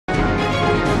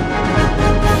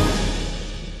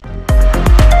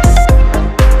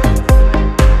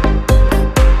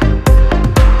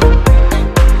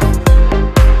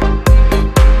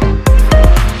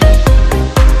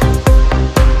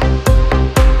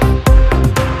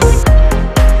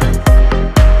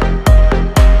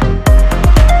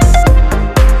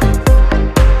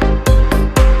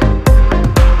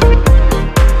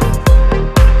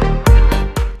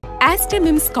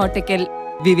Cortical.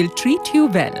 We will treat you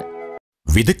well.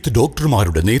 വിദഗ്ധ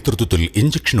ഡോക്ടർമാരുടെ നേതൃത്വത്തിൽ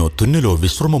ഇഞ്ചക്ഷനോ തുന്നലോ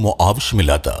വിശ്രമമോ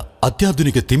ആവശ്യമില്ലാത്ത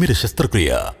അത്യാധുനിക തിമിര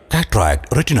ശസ്ത്രക്രിയ, കാട്രാക്ട്,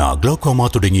 റെറ്റിന, ഗ്ലോക്കോമ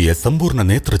തുടങ്ങിയ സമ്പൂർണ്ണ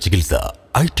നേത്ര ചികിത്സ.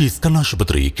 IT's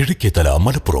കണ്ണാശുപത്രി, കിഴക്കേത്തല,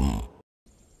 മലപ്പുറം.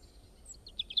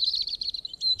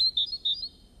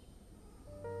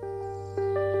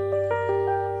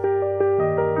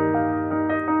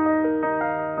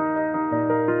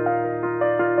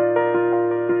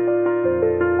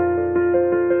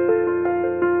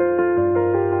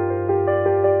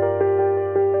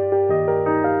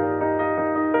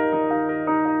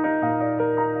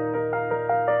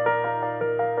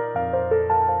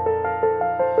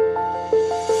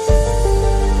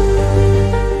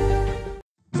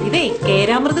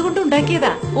 കേരാമൃത് കൊണ്ട് ഉണ്ടാക്കിയതാ.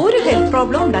 ഒരു ഹെൽത്ത്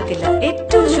പ്രോബ്ലം ഉണ്ടാക്കില്ല.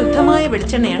 ഏറ്റവും ശുദ്ധമായ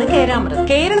വെളിച്ചെണ്ണയാണ് കേരാമൃത്.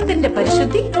 കേരളത്തിന്റെ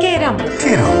പരിശുദ്ധി കേരാമൃത്.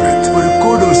 ഒരു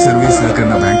കോഡൂർ സർവീസ്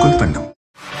സഹകരണ ബാങ്ക് ഉൽപ്പന്നം.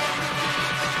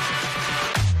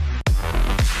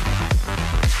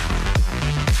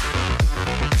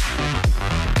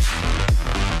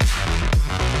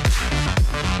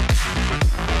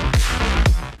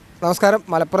 നമസ്കാരം.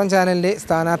 മലപ്പുറം ചാനലിൻ്റെ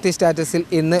സ്ഥാനാർത്ഥി സ്റ്റാറ്റസിൽ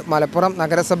ഇന്ന് മലപ്പുറം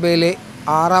നഗരസഭയിലെ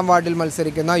 6ാം വാർഡിൽ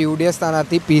മത്സരിക്കുന്ന UDF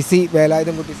സ്ഥാനാർത്ഥി PC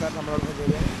വേലായുധൻകുട്ടി സാർ നമ്മളോട്.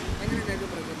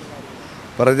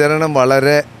 പ്രചരണം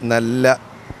വളരെ നല്ല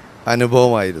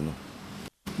അനുഭവമായിരുന്നു.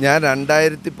 ഞാൻ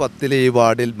 2010 ഈ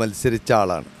വാർഡിൽ മത്സരിച്ച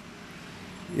ആളാണ്.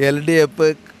 LDF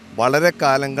വളരെ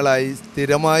കാലങ്ങളായി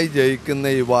സ്ഥിരമായി ജയിക്കുന്ന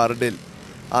ഈ വാർഡിൽ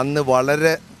അന്ന്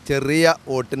വളരെ ചെറിയ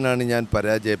വോട്ടിനാണ് ഞാൻ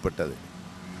പരാജയപ്പെട്ടത്.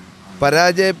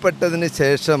 പരാജയപ്പെട്ടതിന്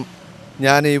ശേഷം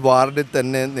ഞാൻ ഈ വാർഡിൽ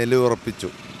തന്നെ നിലയുറപ്പിച്ചു.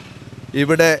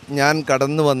 ഇവിടെ ഞാൻ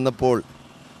കടന്നു വന്നപ്പോൾ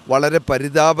വളരെ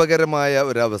പരിതാപകരമായ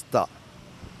ഒരവസ്ഥ.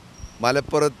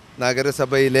 മലപ്പുറം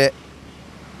നഗരസഭയിലെ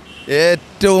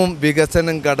ഏറ്റവും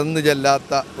വികസനം കടന്നു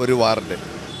ചെല്ലാത്ത ഒരു വാർഡ്,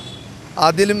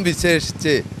 അതിലും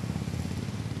വിശേഷിച്ച്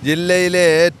ജില്ലയിലെ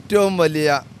ഏറ്റവും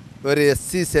വലിയ ഒരു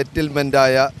SC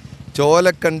സെറ്റിൽമെൻറ്റായ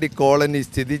ചോലക്കണ്ടി കോളനി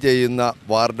സ്ഥിതി ചെയ്യുന്ന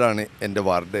വാർഡാണ് എൻ്റെ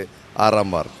വാർഡ്, 6ാം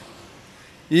വാർഡ്.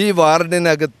 ഈ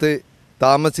വാർഡിനകത്ത്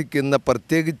താമസിക്കുന്ന,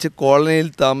 പ്രത്യേകിച്ച് കോളനിയിൽ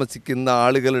താമസിക്കുന്ന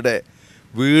ആളുകളുടെ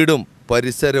വീടും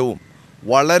പരിസരവും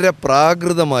വളരെ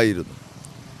പ്രാകൃതമായിരുന്നു.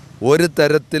 ഒരു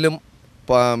തരത്തിലും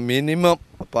മിനിമം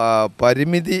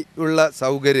പരിമിതി ഉള്ള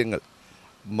സൗകര്യങ്ങൾ,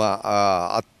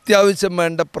 അത്യാവശ്യം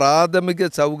വേണ്ട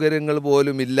പ്രാഥമിക സൗകര്യങ്ങൾ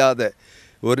പോലും ഇല്ലാതെ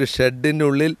ഒരു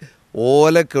ഷെഡിനുള്ളിൽ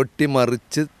ഓല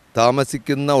കെട്ടിമറിച്ച്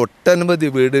താമസിക്കുന്ന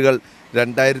ഒട്ടനവധി വീടുകൾ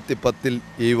 2010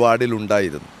 ഈ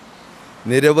വാർഡിലുണ്ടായിരുന്നു.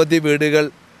 നിരവധി വീടുകൾ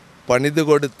പണിത്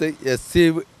കൊടുത്ത്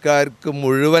SCക്കാർക്ക്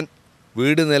മുഴുവൻ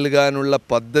വീട് നൽകാനുള്ള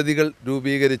പദ്ധതികൾ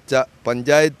രൂപീകരിച്ച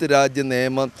പഞ്ചായത്ത് രാജ്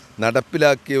നിയമം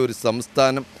നടപ്പിലാക്കിയ ഒരു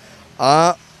സംസ്ഥാനം. ആ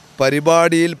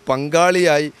പരിപാടിയിൽ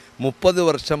പങ്കാളിയായി 30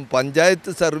 വർഷം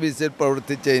പഞ്ചായത്ത് സർവീസിൽ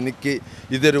പ്രവർത്തിച്ച എനിക്ക്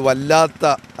ഇതൊരു വല്ലാത്ത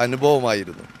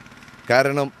അനുഭവമായിരുന്നു.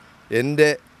 കാരണം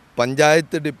എൻ്റെ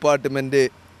പഞ്ചായത്ത് ഡിപ്പാർട്ട്മെൻറ്റ്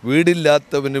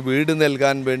വീടില്ലാത്തവന് വീട്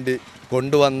നൽകാൻ വേണ്ടി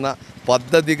കൊണ്ടുവന്ന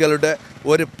പദ്ധതികളുടെ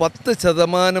ഒരു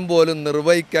 10% പോലും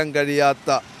നിർവഹിക്കാൻ കഴിയാത്ത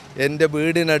എൻ്റെ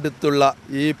വീടിനടുത്തുള്ള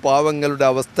ഈ പാവങ്ങളുടെ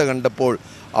അവസ്ഥ കണ്ടപ്പോൾ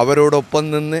അവരോടൊപ്പം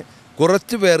നിന്ന്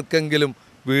കുറച്ച് പേർക്കെങ്കിലും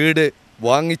വീട്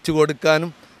വാങ്ങിച്ചു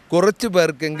കൊടുക്കാനും കുറച്ച്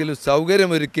പേർക്കെങ്കിലും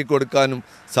സൗകര്യമൊരുക്കി കൊടുക്കാനും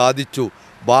സാധിച്ചു.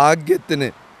 ഭാഗ്യത്തിന്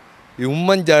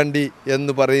ഉമ്മൻചാണ്ടി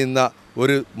എന്ന് പറയുന്ന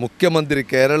ഒരു മുഖ്യമന്ത്രി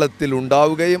കേരളത്തിൽ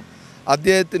ഉണ്ടാവുകയും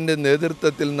അദ്ദേഹത്തിൻ്റെ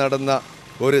നേതൃത്വത്തിൽ നടന്ന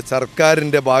ഒരു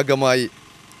സർക്കാരിൻ്റെ ഭാഗമായി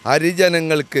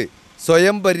ഹരിജനങ്ങൾക്ക്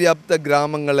സ്വയം പര്യാപ്ത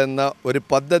ഗ്രാമങ്ങൾ എന്ന ഒരു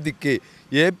പദ്ധതിക്ക്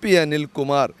AP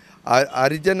അനിൽകുമാർ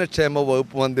ഹരിജനക്ഷേമ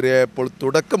വകുപ്പ് മന്ത്രിയായപ്പോൾ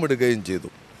തുടക്കമിടുകയും ചെയ്തു.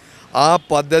 ആ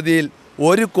പദ്ധതിയിൽ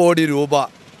 1 കോടി രൂപ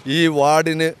ഈ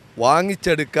വാർഡിന്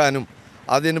വാങ്ങിച്ചെടുക്കാനും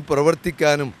അതിന്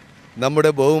പ്രവർത്തിക്കാനും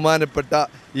നമ്മുടെ ബഹുമാനപ്പെട്ട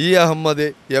അഹമ്മദ്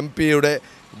MP-യുടെ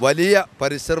വലിയ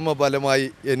പരിശ്രമ ഫലമായി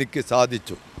എനിക്ക്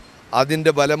സാധിച്ചു.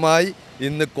 അതിൻ്റെ ഫലമായി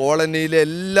ഇന്ന് കോളനിയിലെ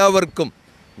എല്ലാവർക്കും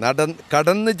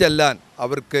കടന്നു ചെല്ലാൻ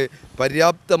അവർക്ക്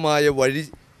പര്യാപ്തമായ വഴി,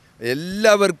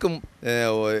 എല്ലാവർക്കും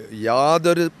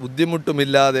യാതൊരു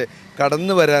ബുദ്ധിമുട്ടുമില്ലാതെ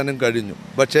കടന്നു വരാനും കഴിഞ്ഞു.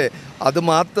 പക്ഷേ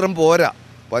അതുമാത്രം പോരാ,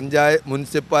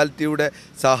 മുനിസിപ്പാലിറ്റിയുടെ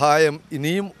സഹായം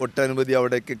ഇനിയും ഒട്ടനവധി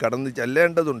അവിടേക്ക് കടന്നു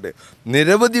ചെല്ലേണ്ടതുണ്ട്.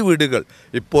 നിരവധി വീടുകൾ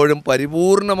ഇപ്പോഴും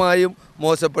പരിപൂർണമായും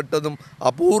മോശപ്പെട്ടതും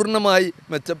അപൂർണമായി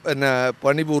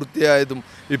പണി പൂർത്തിയായതും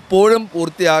ഇപ്പോഴും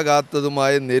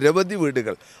പൂർത്തിയാകാത്തതുമായ നിരവധി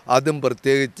വീടുകൾ, അതും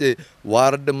പ്രത്യേകിച്ച്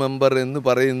വാർഡ് മെമ്പർ എന്ന്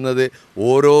പറയുന്നത്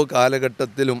ഓരോ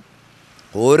കാലഘട്ടത്തിലും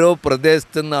ഓരോ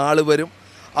പ്രദേശത്തു നിന്ന് ആൾ വരും.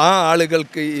 ആ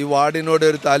ആളുകൾക്ക് ഈ വാർഡിനോട്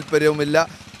ഒരു താല്പര്യവുമില്ല.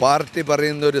 പാർട്ടി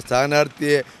പറയുന്ന ഒരു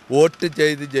സ്ഥാനാർത്ഥിയെ വോട്ട്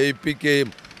ചെയ്ത് ജയിപ്പിക്കുകയും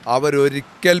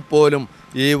അവരൊരിക്കൽ പോലും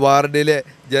ഈ വാർഡിലെ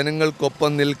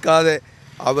ജനങ്ങൾക്കൊപ്പം നിൽക്കാതെ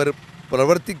അവർ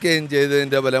പ്രവർത്തിക്കുകയും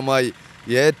ചെയ്തതിൻ്റെ ഫലമായി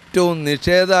ഏറ്റവും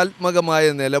നിഷേധാത്മകമായ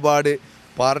നിലപാട്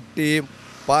പാർട്ടിയും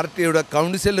പാർട്ടിയുടെ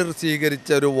കൗൺസിലർ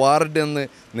സ്വീകരിച്ച ഒരു വാർഡ് എന്ന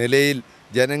നിലയിൽ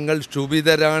ജനങ്ങൾ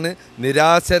ക്ഷുഭിതരാണ്,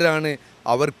 നിരാശരാണ്.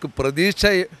 അവർക്ക്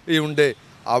പ്രതീക്ഷയുണ്ട്.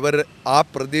 ആ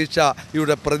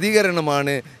പ്രതീക്ഷയുടെ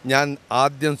പ്രതികരണമാണ് ഞാൻ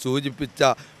ആദ്യം സൂചിപ്പിച്ച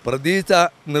പ്രതീക്ഷ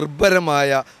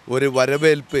നിർഭരമായ ഒരു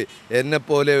വരവേൽപ്പ്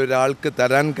എന്നെപ്പോലെ ഒരാൾക്ക്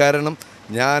തരാൻ കാരണം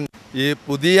ഞാൻ ഈ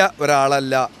പുതിയ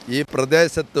ഒരാളല്ല. ഈ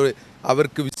പ്രദേശത്ത്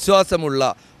അവർക്ക് വിശ്വാസമുള്ള,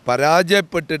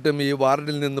 പരാജയപ്പെട്ടിട്ടും ഈ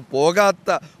വാർഡിൽ നിന്ന്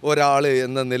പോകാത്ത ഒരാൾ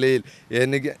എന്ന നിലയിൽ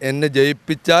എന്നെ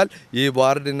ജയിപ്പിച്ചാൽ ഈ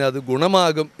വാർഡിന് അത്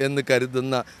ഗുണമാകും എന്ന്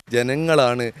കരുതുന്ന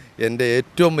ജനങ്ങളാണ് എൻ്റെ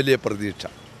ഏറ്റവും വലിയ പ്രതീക്ഷ.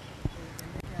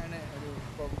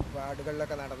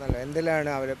 വാർഡുകളിലൊക്കെ നടന്നല്ലോ, എന്തിലാണ്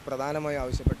അവർ പ്രധാനമായും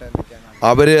ആവശ്യപ്പെട്ടത്?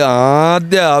 അവർ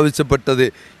ആദ്യം ആവശ്യപ്പെട്ടത്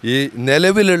ഈ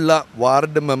നിലവിലുള്ള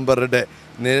വാർഡ് മെമ്പറുടെ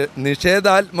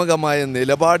നിഷേധാത്മകമായ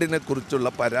നിലപാടിനെക്കുറിച്ചുള്ള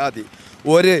പരാതി.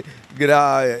 ഒരു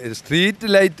സ്ട്രീറ്റ്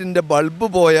ലൈറ്റിൻ്റെ ബൾബ്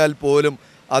പോയാൽ പോലും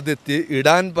അത്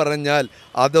ഇടാൻ പറഞ്ഞാൽ,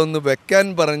 അതൊന്ന് വെക്കാൻ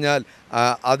പറഞ്ഞാൽ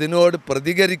അതിനോട്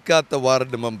പ്രതികരിക്കാത്ത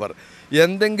വാർഡ് മെമ്പർ,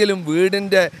 എന്തെങ്കിലും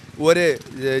വീടിൻ്റെ ഒരു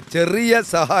ചെറിയ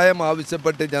സഹായം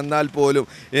ആവശ്യപ്പെട്ട് ചെന്നാൽ പോലും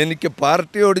എനിക്ക്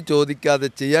പാർട്ടിയോട് ചോദിക്കാതെ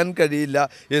ചെയ്യാൻ കഴിയില്ല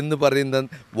എന്ന് പറയുന്ന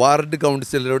വാർഡ്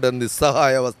കൗൺസിലറുടെ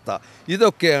നിസ്സഹായാവസ്ഥ.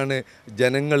 ഇതൊക്കെയാണ്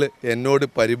ജനങ്ങൾ എന്നോട്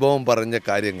പരിഭവം പറഞ്ഞ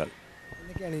കാര്യങ്ങൾ.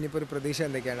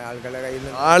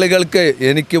 ആളുകൾക്ക്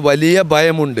എനിക്ക് വലിയ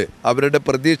ഭയമുണ്ട്. അവരുടെ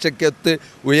പ്രതീക്ഷയ്ക്കൊത്ത്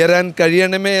ഉയരാൻ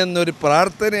കഴിയണമേ എന്നൊരു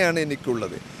പ്രാർത്ഥനയാണ്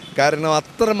എനിക്കുള്ളത്. കാരണം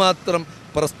അത്രമാത്രം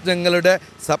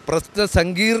പ്രശ്ന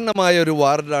സങ്കീർണമായ ഒരു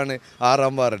വാർഡാണ്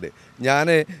 6-ാം വാർഡ്. ഞാൻ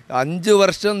 5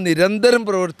 വർഷം നിരന്തരം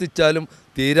പ്രവർത്തിച്ചാലും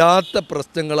തീരാത്ത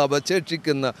പ്രശ്നങ്ങൾ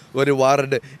അവശേഷിക്കുന്ന ഒരു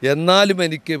വാർഡ്. എന്നാലും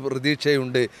എനിക്ക്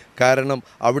പ്രതീക്ഷയുണ്ട്. കാരണം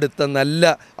അവിടുത്തെ നല്ല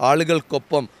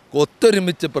ആളുകൾക്കൊപ്പം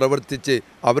ഒത്തൊരുമിച്ച് പ്രവർത്തിച്ച്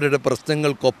അവരുടെ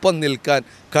പ്രശ്നങ്ങൾക്കൊപ്പം നിൽക്കാൻ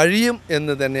കഴിയും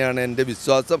എന്ന് തന്നെയാണ് എൻ്റെ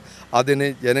വിശ്വാസം. അതിന്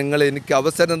ജനങ്ങൾ എനിക്ക്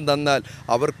അവസരം തന്നാൽ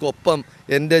അവർക്കൊപ്പം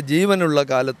എൻ്റെ ജീവനുള്ള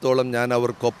കാലത്തോളം ഞാൻ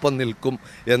അവർക്കൊപ്പം നിൽക്കും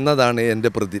എന്നതാണ്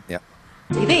എൻ്റെ പ്രതിജ്ഞ.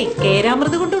 ഇതേ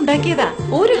കേരാമൃത് കൊണ്ട് ഉണ്ടാക്കിയതാ.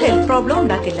 ഒരു ഹെൽത്ത് പ്രോബ്ലം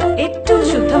ഉണ്ടാക്കില്ല. ഏറ്റവും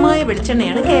ശുദ്ധമായ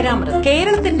വെളിച്ചെണ്ണയാണ് കേരാമൃത്.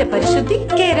 കേരളത്തിന്റെ പരിശുദ്ധി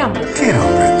കേരാമൃത്.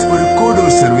 ഒരു കോഡൂർ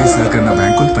സർവീസ് നൽകുന്ന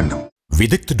ബാങ്ക് ഉൽപ്പന്നം.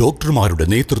 വിദഗ്ധ ഡോക്ടർമാരുടെ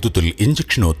നേതൃത്വത്തിൽ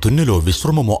ഇഞ്ചക്ഷനോ തുന്നലോ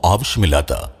വിശ്രമമോ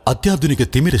ആവശ്യമില്ലാത്ത അത്യാധുനിക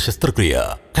തിമിര ശസ്ത്രക്രിയ,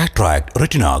 കാട്രാക്ട്,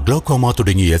 റെറ്റിന, ഗ്ലോക്കോമ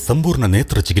തുടങ്ങിയ സമ്പൂർണ്ണ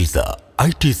നേത്ര ചികിത്സ.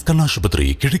 IT കണ്ണാശുപത്രി,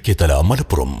 Kizhakkethala,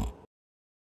 Malappuram.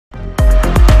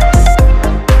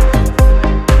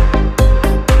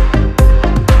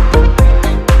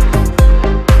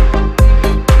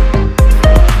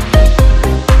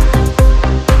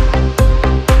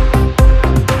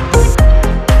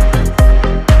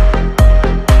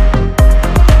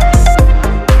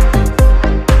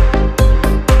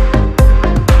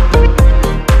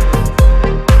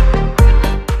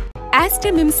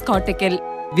 Cortical,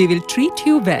 we will treat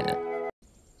you well.